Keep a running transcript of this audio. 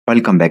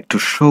Welcome back to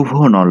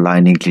Sovan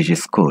online English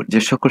school.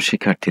 যে সকল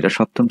শিক্ষার্থীরা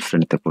সপ্তম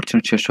শ্রেণীতে পড়ছেন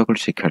সে সকল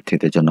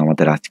শিক্ষার্থীদের জন্য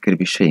আমাদের আজকের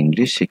বিষয়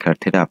ইংলিশ।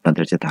 শিক্ষার্থীরা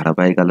আপনাদের যে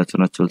ধারাবাহিক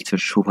আলোচনা চলছে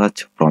সুভাষ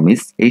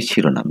প্রমিস এই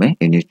শিরোনামে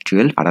ইউনিট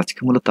 12, আর আজকে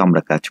মূলত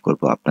আমরা কাজ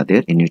করব আপনাদের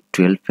ইউনিট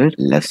 12 এর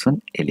লেসন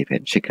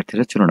 11।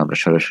 শিক্ষার্থীরা চলুন আমরা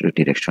সরাসরি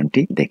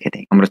ডিরেকশনটি দেখে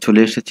নিই। আমরা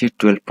চলে এসেছি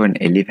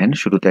 12.11।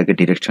 শুরুতে আগে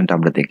ডিরেকশনটা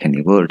আমরা দেখে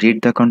নিব। রিড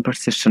দ্য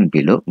কনভারসেশন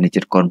বিলো,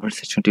 নিচের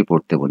কনভারসেশনটি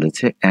পড়তে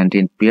বলেছে। And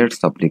in pairs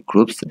oblique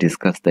groups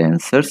discuss the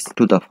answers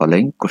to the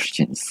following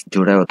questions.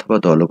 জোড়ায় অথবা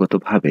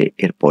দলগতভাবে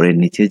এর পরের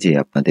নিচে যে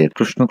আপনাদের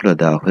প্রশ্নগুলো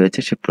দেওয়া হয়েছে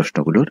সেই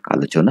প্রশ্নগুলোর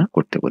আলোচনা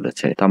করতে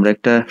বলেছে। তো আমরা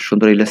একটা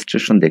সুন্দর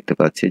ইলাস্ট্রেশন দেখতে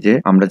পাচ্ছি যে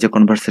আমরা যে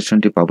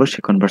কনভারসেশনটি পাবো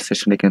সেই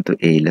কনভারসেশনে কিন্তু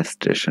এই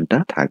ইলাস্ট্রেশনটা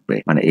থাকবে,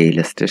 মানে এই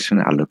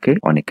ইলাস্ট্রেশনের আলোকে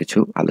অনেক কিছু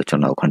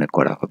আলোচনা ওখানে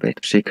করা হবে।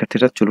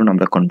 শিক্ষার্থীরা চলুন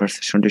আমরা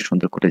কনভারসেশনটি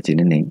সুন্দর করে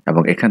জেনে নেই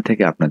এবং এখান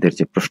থেকে আপনাদের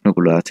যে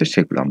প্রশ্নগুলো আছে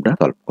সেগুলো আমরা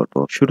সলভ করব।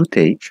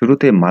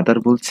 শুরুতে মাদার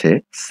বলছে,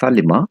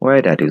 Salima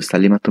war are you?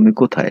 Salima তুমি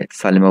কোথায়?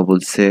 সালিমা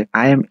বলছে,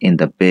 I am in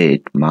the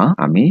bed মা,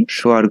 আমি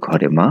শোয়ার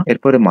ঘরে মা।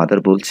 এরপরে মাদার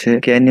বলছে,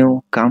 can you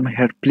come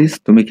here please?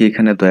 তুমি কি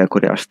এখানে দয়া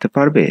করে আসতে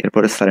পারবে?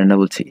 এরপরে সালিনা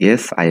বলছে,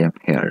 ইয়েস আই এম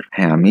হেয়ার,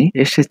 হ্যাঁ আমি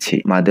এসেছি।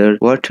 Mother,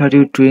 what are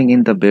you doing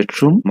in the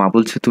bedroom? মা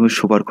বলছে, তুমি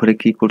শোবার ঘরে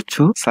কি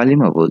করছো?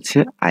 সালিমা বলছে,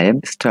 আই এম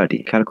স্টাডি।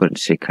 খেয়াল করেন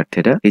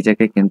শিক্ষার্থীরা, এই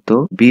জায়গায় কিন্তু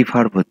বি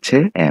ভার্ব হচ্ছে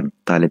এম,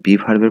 তাহলে বি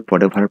ভার্বের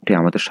পরে ভার্বটি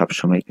আমাদের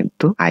সবসময়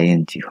কিন্তু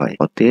আইএনজি হয়।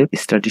 অতএব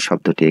স্টাডি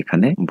শব্দটি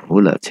এখানে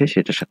ভুল আছে,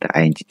 সেটার সাথে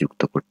আইএনজি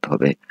যুক্ত করতে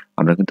হবে।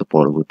 আমরা কিন্তু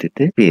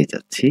পরবর্তীতে পেয়ে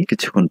যাচ্ছি,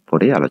 কিছুক্ষণ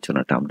পরে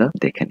আলোচনাটা আমরা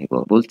দেখে নিব।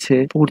 বলছে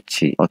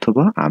পড়ছি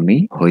অথবা আমি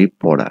হই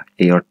পড়া,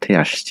 এই অর্থে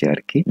আসছে আর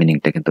কি,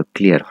 মিনিংটা কিন্তু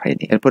ক্লিয়ার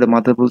হয়নি। এরপরে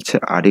মাদার বলছে,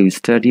 are you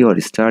study or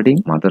studying?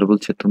 Mother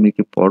বলছে, তুমি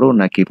কি পড়ো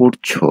নাকি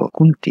পড়ছো,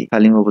 কোনটি?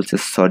 সালিমা বলছে,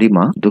 সরি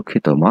মা,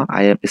 দুঃখিত মা,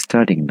 আই এম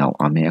স্টাডিং নাও,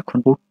 আমি এখন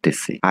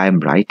পড়তেছি। I am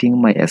writing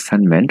my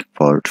assignment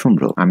for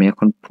tomorrow, আমি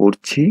এখন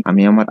পড়ছি,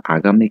 আমি আমার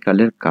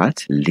আগামীকালের কাজ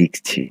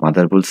লিখছি।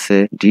 মাদার বলছে,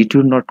 did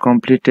you not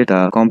complete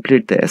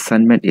the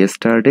assignment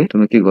yesterday?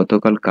 তুমি কি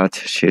গতকাল কাজ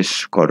শেষ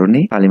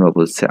করনি? সালিমা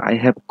বলছে, I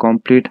have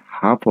complete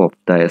half of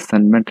the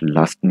assignment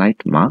last night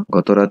মা,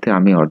 গত রাতে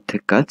আমি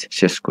অর্ধেক কাজ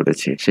শেষ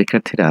করেছি।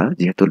 শিক্ষার্থীরা,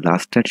 যেহেতু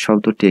লাস্ট নাইট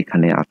শব্দটি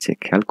এখানে আছে,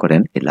 খেয়াল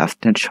করেন এই লাস্ট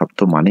নাইট শব্দ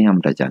মানে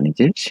আমরা জানি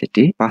যে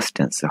সেটি পাস্ট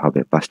টেন্সে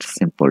হবে, পাস্ট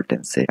সিম্পল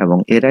টেন্সে। এবং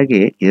এর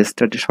আগে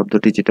ইয়েস্টারডে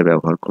শব্দটি যেটা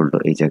ব্যবহার করলো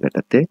এই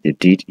জায়গাটাতে, যে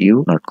did you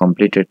not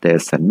completed the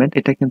assignment,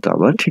 এটা কিন্তু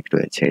আবার ঠিক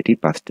রয়েছে, এটি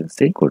পাস্ট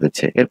টেন্সেই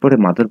করেছে। এরপরে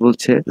মাদার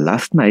বলছে,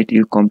 last night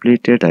you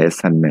completed the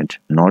assignment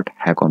not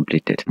have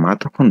completed. মা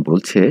তখন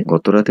বলছে,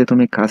 গত রাতে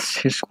তুমি কাজ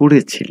শেষ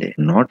করেছিলে,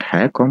 নট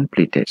হ্যাভ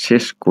কমপ্লিটেড,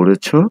 শেষ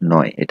করেছো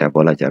নয়, এটা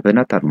বলা যাবে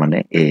না, তার মানে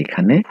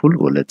এখানে ভুল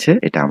বলেছে,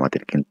 এটা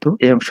আমাদের কিন্তু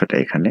এই অংশটা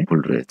এখানে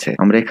ভুল রয়েছে।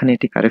 আমরা এখানে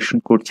এটি কারেকশন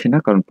করছি না,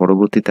 কারণ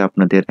পরবর্তীতে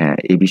আপনাদের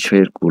এই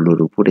বিষয়ের গুলোর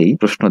উপরেই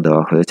প্রশ্ন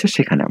দেওয়া হয়েছে,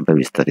 সেখানে আমরা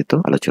বিস্তারিত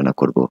আলোচনা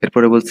করব।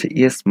 এরপরে বলছে,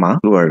 ইয়েস মা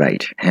ইউ আর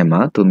রাইট, হ্যাঁ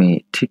মা তুমি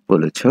ঠিক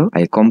বলেছো।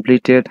 I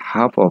completed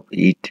half of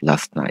it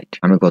last night,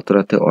 আমি গত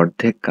রাতে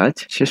অর্ধেক কাজ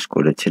শেষ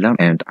করেছিলাম।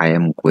 And I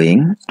am going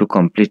to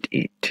complete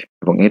it,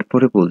 এবং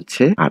এরপরে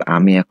বলছে, আর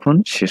আমি এখন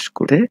শেষ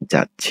করে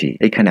যাচ্ছি।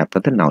 এখানে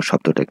আপনাদের নাও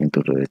শব্দটা কিন্তু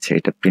রয়েছে,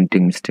 এটা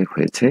প্রিন্টিং মিস্টেক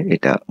হয়েছে,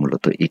 এটা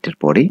মূলত ইটের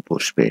পরেই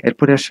বসবে।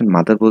 এরপরে আসেন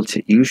মাদার বলছে,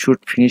 you should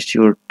finish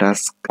your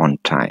task on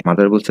time.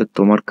 Mother বলছে,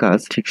 তোমার কাজ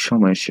ঠিক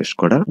সময়ে শেষ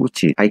করা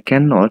উচিত। I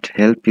can not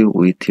help you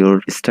with your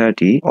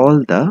study all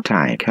the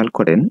time. খেয়াল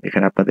করেন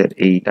এখানে আপনাদের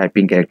এই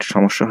টাইপিং এর একটা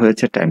সমস্যা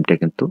হয়েছে, টাইমটা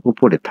কিন্তু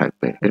উপরে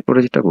থাকবে। এরপরে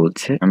যেটা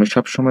বলছে, আমি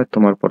সব সময়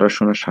তোমার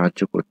পড়াশোনা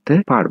সাহায্য করতে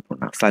পারবো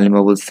না।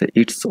 সালিমা বলছে,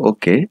 ইটস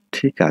ওকে,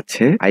 ঠিক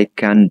আছে। I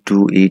can do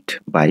it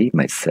by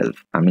myself,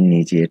 আমি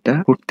নিজে এটা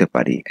করতে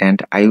পারি। And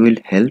I will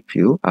help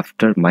you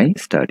after my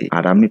study,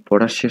 আর আমি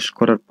পড়া শেষ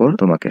করার পর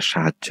তোমাকে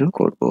সাহায্য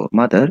করব।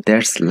 Mother,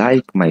 that's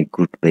like my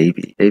good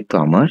baby, এই তো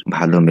আমার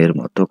ভালো মেয়ের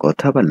মতো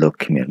কথা বা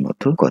লক্ষ্মী মেয়ের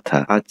মতো কথা।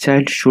 A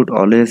child should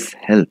always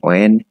help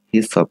when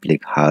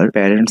her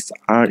parents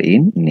are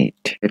in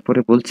need. এরপরে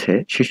বলছে,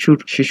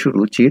 শিশুর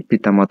উচিত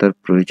পিতামাতার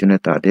প্রয়োজনে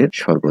তাদের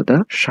সর্বদা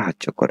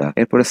সাহায্য করা।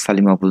 এরপরে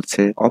সালিমা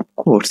বলছে,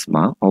 অফকোর্স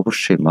মা,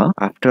 অবশ্যই মা।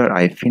 After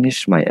I finish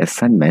my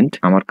assignment,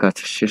 আমার কাজ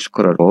শেষ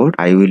করার পর,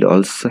 I will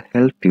also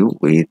help you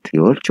with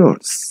your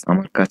চোরস,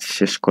 আমার কাজ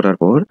শেষ করার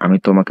পর আমি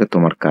তোমাকে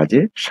তোমার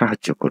কাজে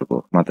সাহায্য করব।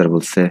 মাদার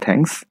বলছে,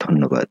 থ্যাঙ্কস,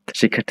 ধন্যবাদ।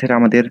 শিক্ষার্থীরা,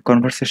 আমাদের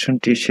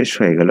কনভারসেশনটি শেষ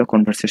হয়ে গেল।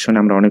 কনভারসেশনে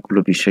আমরা অনেকগুলো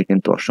বিষয়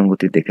কিন্তু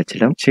অসঙ্গতি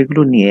দেখেছিলাম,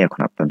 সেগুলো নিয়ে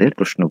এখন আপনাদের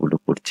প্রশ্নগুলো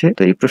করছে।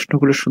 তো এই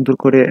প্রশ্নগুলো সুন্দর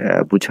করে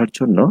বোঝার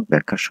জন্য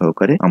ব্যাখ্যা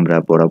সহকারে আমরা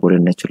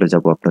বরাবরের নিয়ে চলে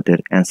যাব আপনাদের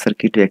অ্যান্সার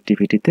কি টু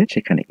অ্যাক্টিভিটিতে,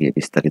 সেখানে গিয়ে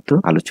বিস্তারিত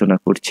আলোচনা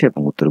করছি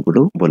এবং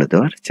উত্তরগুলো বলে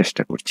দেওয়ার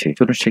চেষ্টা করছি।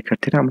 চলুন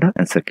শিক্ষার্থীরা, আমরা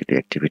অ্যান্সার কি টু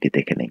অ্যাক্টিভিটি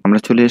দেখে নেই। আমরা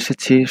চলে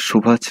এসেছি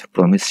সুভাষ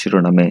প্রমিস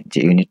শিরোনামে যে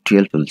ইউনিট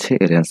 12 চলছে,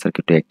 এর অ্যান্সার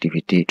কি টু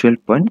অ্যাক্টিভিটি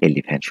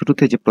 12.11।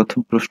 শুরুতে যে প্রথম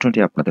প্রশ্নটি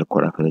আপনাদের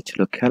করা হয়েছিল,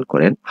 খেয়াল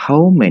করেন,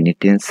 how many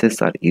tenses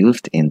are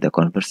used in the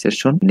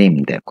conversation, name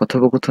them.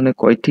 কথোপকথনে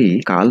কয়টি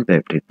কাল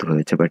ব্যবহৃত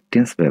হয়েছে বা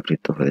টেন্স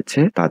ব্যবহৃত হয়েছে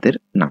তা তাদের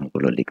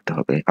নামগুলো লিখতে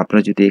হবে।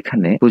 আপনারা যদি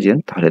এখানে খুঁজেন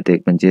তাহলে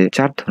দেখবেন যে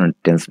 4 ধরনের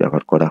টেন্স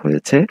ব্যবহার করা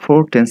হয়েছে।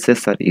 4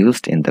 tenses are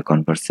used in the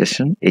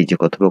conversation। এই যে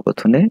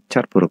কথোপকথনে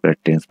 4 প্রকারের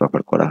টেন্স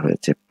ব্যবহার করা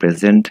হয়েছে।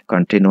 Present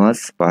continuous,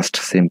 past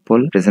simple,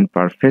 present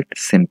perfect,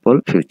 simple,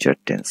 future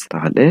tense.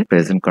 তাহলে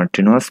present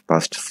continuous,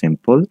 past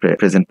simple,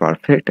 present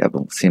perfect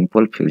এবং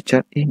সিম্পল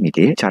ফিউচার এই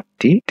মিলিয়ে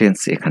 4টি টেন্স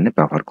এখানে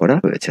ব্যবহার করা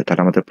হয়েছে।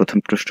 তাহলে আমাদের প্রথম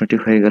প্রশ্নটি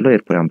হয়ে গেল।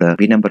 এরপর আমরা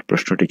বি নাম্বার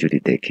প্রশ্নটি যদি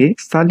দেখি,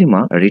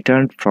 Salima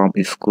return from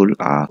school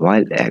a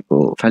while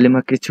ago।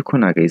 Salima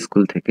কিছুক্ষণ আগে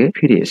স্কুল থেকে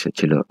ফিরে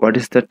এসেছিল। What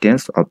is the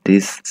tense of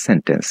this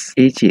sentence?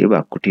 এই যে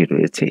বাক্যটি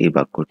রয়েছে এই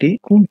বাক্যটি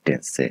কোন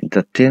টেন্সে?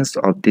 The tense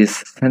of this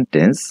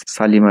sentence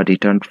Salima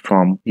return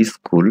from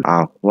school a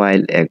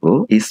while ago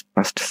is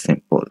past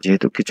simple.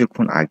 যেহেতু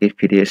কিছুক্ষণ আগে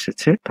ফিরে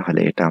এসেছে তাহলে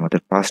এটা আমাদের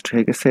পাস্ট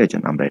হয়ে গেছে,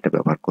 এজন্য আমরা এটা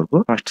ব্যবহার করব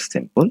পাস্ট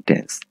সিম্পল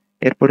টেন্স।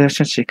 এরপরে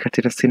আসেন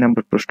শিক্ষার্থীরা সি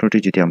নাম্বার প্রশ্নটি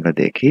যদি আমরা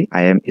দেখি,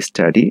 আই এম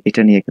স্টাডি,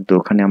 এটা নিয়ে কিন্তু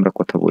ওখানে আমরা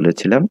কথা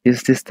বলেছিলাম। Is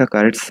this the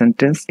correct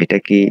sentence? এটা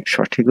কি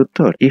সঠিক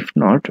উত্তর? If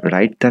not,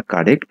 write the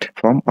correct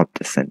form of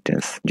the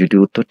sentence. যদি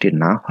উত্তরটি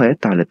না হয়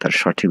তাহলে তার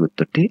সঠিক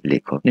উত্তরটি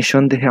লেখো।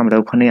 নিঃসন্দেহে আমরা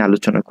ওখানে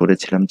আলোচনা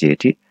করেছিলাম যে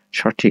এটি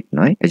সঠিক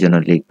নয়, এজন্য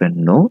লিখবেন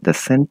know the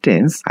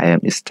sentence I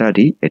am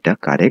study এটা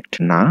কারেক্ট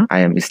না। আই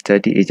এম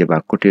স্টাডি এই যে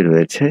বাক্যটি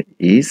রয়েছে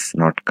ইজ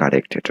নট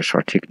কারেক্ট, এটা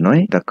সঠিক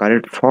নয়। The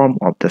correct form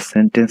of the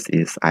sentence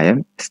is I am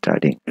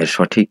studying. এর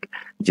সঠিক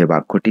যে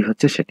বাক্যটি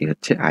হচ্ছে সেটি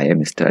হচ্ছে আই এম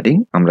স্টাডিং।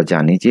 আমরা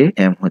জানি যে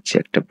এম হচ্ছে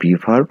একটা বি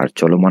ভার্ব, আর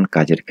চলমান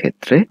কাজের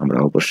ক্ষেত্রে আমরা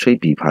অবশ্যই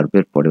বি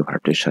ভার্বের পরে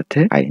ভার্বের সাথে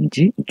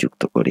আইএনজি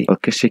যুক্ত করি।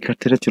 ওকে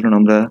শিক্ষার্থীরা, চলুন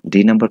আমরা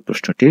ডি নাম্বার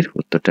প্রশ্নটির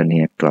উত্তরটা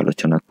নিয়ে একটু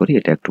আলোচনা করি।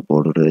 এটা একটু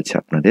বড় রয়েছে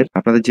আপনাদের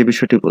যে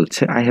বিষয়টি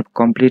বলছে, I have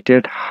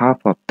completed half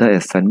of the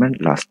assignment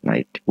last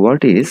night.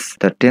 What is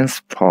the tense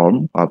form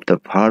of the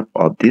verb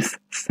of this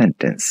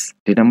sentence?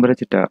 D নাম্বারে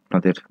যেটা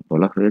আপনাদের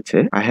বলা হয়েছে,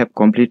 I have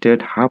completed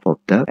half of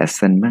the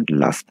assignment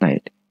last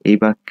night, এই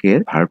বাক্যের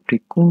ভার্বটি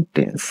কোন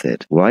টেন্সের?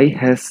 Y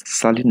has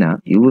Salina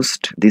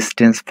used this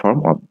tense form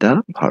of the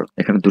verb?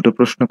 এখানে দুটো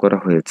প্রশ্ন করা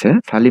হয়েছে।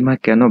 সালিমা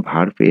কেন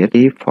ভার্বের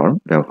এই ফর্ম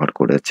ব্যবহার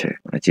করেছে,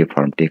 মানে যে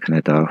ফর্মটি এখানে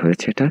দেওয়া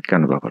হয়েছে এটা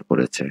কেন ব্যবহার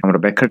করেছে? আমরা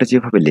ব্যাখ্যাটা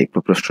যেভাবে লিখবো,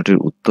 প্রশ্নটির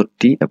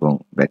উত্তরটি এবং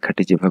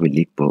ব্যাখ্যাটি যেভাবে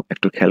লিখবো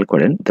একটু খেয়াল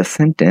করেন। The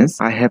sentence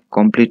I have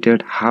completed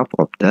half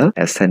of the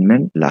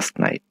assignment last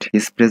night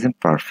is present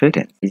perfect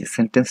tense. এই যে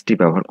সেন্টেন্সটি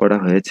ব্যবহার করা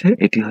হয়েছে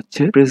এটি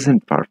হচ্ছে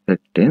প্রেজেন্ট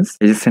পারফেক্ট টেন্স।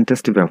 এই যে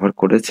সেন্টেন্সটি ব্যবহার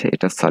করেছে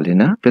এটা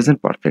সালিনা প্রেজেন্ট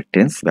পারফেক্ট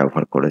টেন্স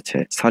ব্যবহার করেছে।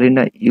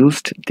 Salina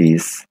used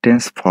this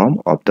tense form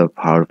of the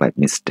verb by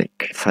mistake.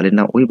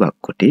 Salina ওই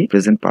বাক্যটি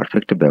প্রেজেন্ট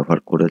পারফেক্ট ব্যবহার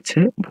করেছে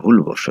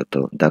ভুলবশত।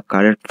 The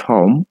correct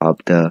form of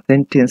the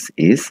sentence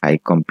is I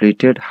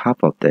completed half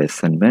of the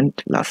assignment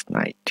last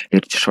night.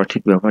 এর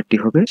সঠিক ব্যবহারটি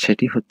হবে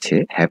সেটি হচ্ছে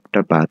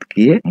হ্যাভটা বাদ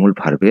গিয়ে মূল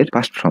ভার্বের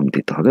পাস্ট ফর্ম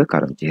দিতে হবে,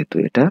 কারণ যেহেতু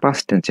এটা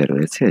পাস্ট টেন্সে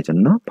রয়েছে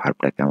এজন্য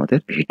ভার্বটাকে আমাদের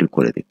ভি2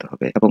 করে দিতে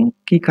হবে। এবং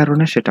কি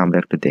কারণে সেটা আমরা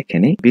একটু দেখে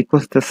নিই।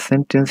 Because the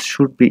sentence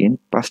should be in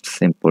past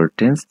simple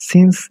tense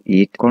since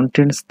it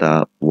contains the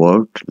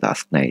word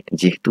last night.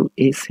 যেহেতু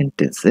এই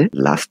সেন্টেন্সে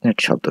লাস্ট নাইট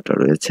শব্দটা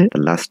রয়েছে,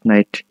 last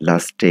night,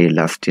 last day,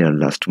 last year,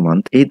 last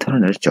month এই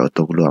ধরনের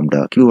যতগুলো আমরা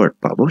কিওয়ার্ড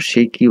পাবো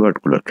সেই কিওয়ার্ড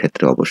গুলোর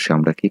ক্ষেত্রে অবশ্যই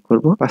আমরা কি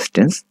করব, পাস্ট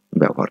টেন্স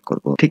ব্যবহার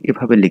করব। ঠিক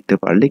এভাবে লিখতে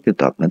পারলে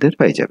কিন্তু আপনাদের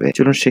হয়ে যাবে।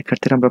 চলুন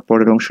শিক্ষার্থীরা আমরা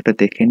পরের অংশটা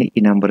দেখে নিই।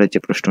 ই নাম্বারের যে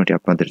প্রশ্নটি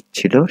আপনাদের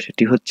ছিল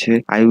সেটি হচ্ছে,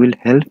 I will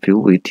help you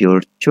with your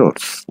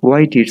চোরস।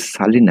 Why did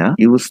Salina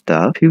use the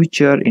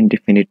future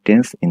indefinite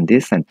tense in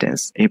this sentence?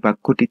 এই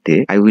বাক্যটিতে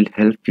I will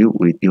help you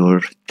with your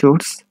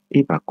চোরস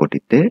এই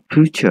বাক্যটিতে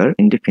ফিউচার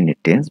ইনডিফিনিট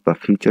টেন্স বা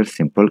ফিউচার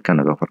সিম্পল কেন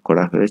ব্যবহার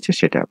করা হয়েছে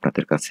সেটা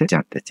আপনাদের কাছে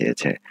জানতে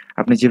চেয়েছে।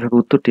 আপনি যেভাবে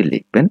উত্তরটি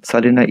লিখবেন,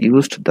 Salina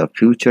used the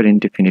future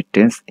indefinite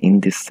tense in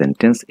this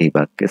sentence, এই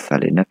বাক্যে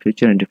সালিনা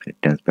ফিউচার ইনডিফিনিট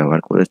টেন্স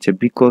ব্যবহার করেছে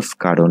বিকজ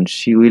কারণ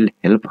she will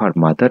help her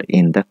mother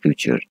in the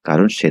future,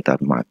 কারণ সে তার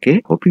মাকে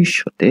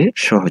ভবিষ্যতে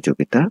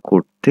সহযোগিতা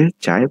করতে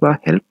চায় বা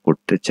হেল্প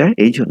করতে চায়।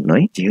 এই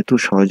জন্যই, যেহেতু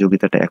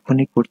সহযোগিতাটা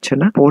এখনই করছে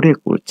না পরে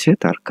করছে,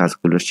 তার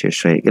কাজগুলো শেষ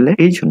হয়ে গেলে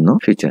এই জন্য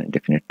ফিউচার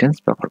ইনডিফিনিট টেন্স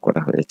ব্যবহার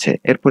করা হয়েছে।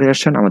 এরপরে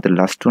আসেন আমাদের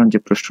লাস্ট ওয়ান যে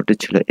প্রশ্নটি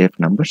ছিল এফ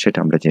নাম্বার, সেটা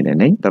আমরা জেনে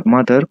নেই। দ্য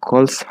মাদার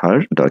কলস her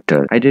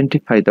daughter,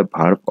 identify the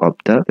verb of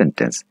the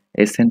sentence.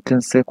 এই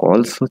সেন্টেন্সে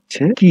কলস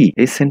হচ্ছে কি?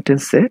 এই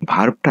সেন্টেন্সে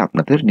ভার্বটা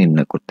আপনাদের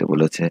নির্ণয় করতে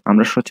বলেছে।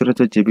 আমরা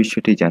সচরাচর যে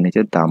বিষয়টি জানি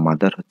যে দা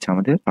মাদার হচ্ছে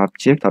আমাদের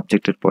সাবজেক্ট,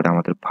 সাবজেক্টের পরে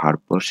আমাদের ভার্ব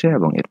বসে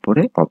এবং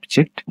এরপরে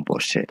অবজেক্ট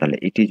বসে। তাহলে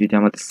এটি যদি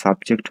আমাদের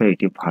সাবজেক্ট হয়,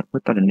 এটি ভার্ব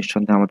হয়, তাহলে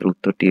নিঃসন্দেহে আমাদের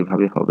উত্তরটি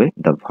এভাবে হবে,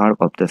 the verb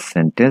of the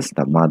sentence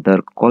the mother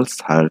কলস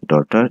হার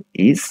ডটার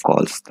ইজ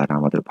কলস। তাহলে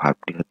আমাদের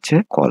ভার্বটি হচ্ছে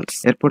কলস।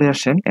 এরপরে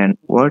আসেন, and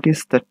what is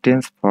the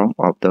tense form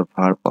of the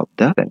verb of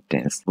the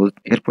sentence?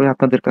 এরপরে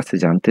আপনাদের কাছে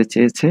জানতে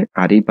চেয়েছে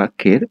আর এই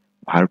বাক্যের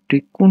ভার্বটি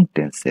কোন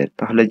টেন্সের?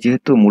 তাহলে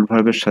যেহেতু মূল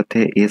ভার্বের সাথে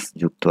এস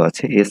যুক্ত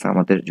আছে, এস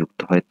আমাদের যুক্ত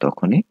হয়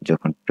তখনই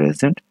যখন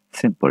প্রেজেন্ট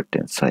সিম্পল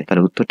টেন্স হয়। তার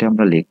উত্তরটি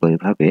আমরা লিখবো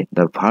এভাবে,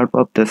 the verb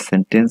of the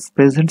sentence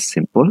present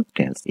simple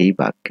tense. এই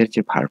বাক্যের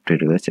যে ভার্বটি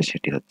রয়েছে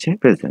সেটি হচ্ছে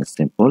প্রেজেন্ট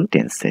সিম্পল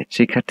টেন্সে।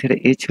 শিক্ষার্থীরা,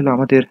 এই ছিল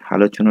আমাদের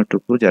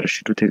আলোচনাটুকু। যারা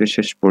শুরু থেকে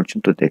শেষ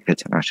পর্যন্ত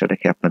দেখেছেন, আশা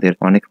রাখি আপনাদের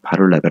অনেক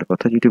ভালো লাগার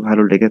কথা। যদি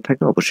ভালো লেগে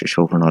থাকে অবশ্যই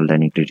শোভন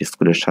অনলাইন ইংলিশ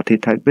স্কুলের সাথেই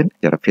থাকবেন।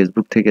 যারা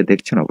ফেসবুক থেকে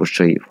দেখছেন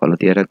অবশ্যই ফলো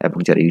দিয়ে রাখবেন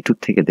এবং যারা ইউটিউব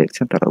থেকে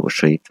দেখছেন তারা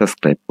অবশ্যই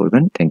সাবস্ক্রাইব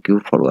করবেন। Thank you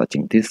for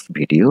watching this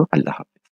video. আল্লাহ হাফেজ।